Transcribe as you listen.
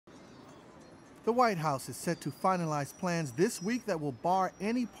The White House is set to finalize plans this week that will bar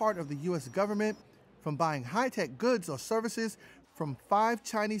any part of the U.S. government from buying high-tech goods or services from 5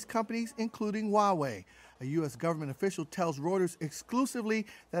 Chinese companies, including Huawei. A U.S. government official tells Reuters exclusively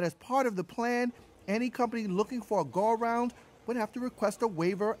that as part of the plan, any company looking for a go-around would have to request a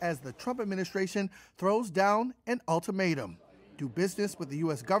waiver as the Trump administration throws down an ultimatum. Do business with the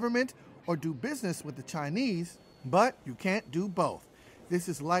U.S. government or do business with the Chinese, but you can't do both. This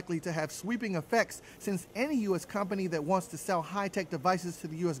is likely to have sweeping effects since any U.S. company that wants to sell high-tech devices to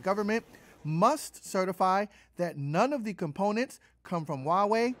the U.S. government must certify that none of the components come from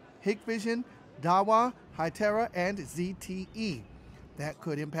Huawei, Hikvision, Dahua, Hytera, and ZTE. That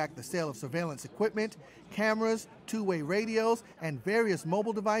could impact the sale of surveillance equipment, cameras, two-way radios, and various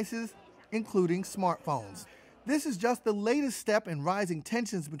mobile devices, including smartphones. This is just the latest step in rising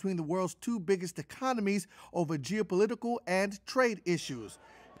tensions between the world's 2 biggest economies over geopolitical and trade issues.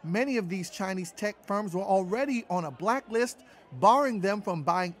 Many of these Chinese tech firms were already on a blacklist, barring them from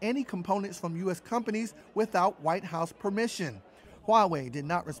buying any components from U.S. companies without White House permission. Huawei did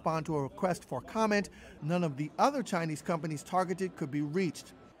not respond to a request for comment. None of the other Chinese companies targeted could be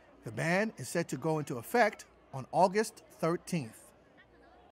reached. The ban is set to go into effect on August 13th.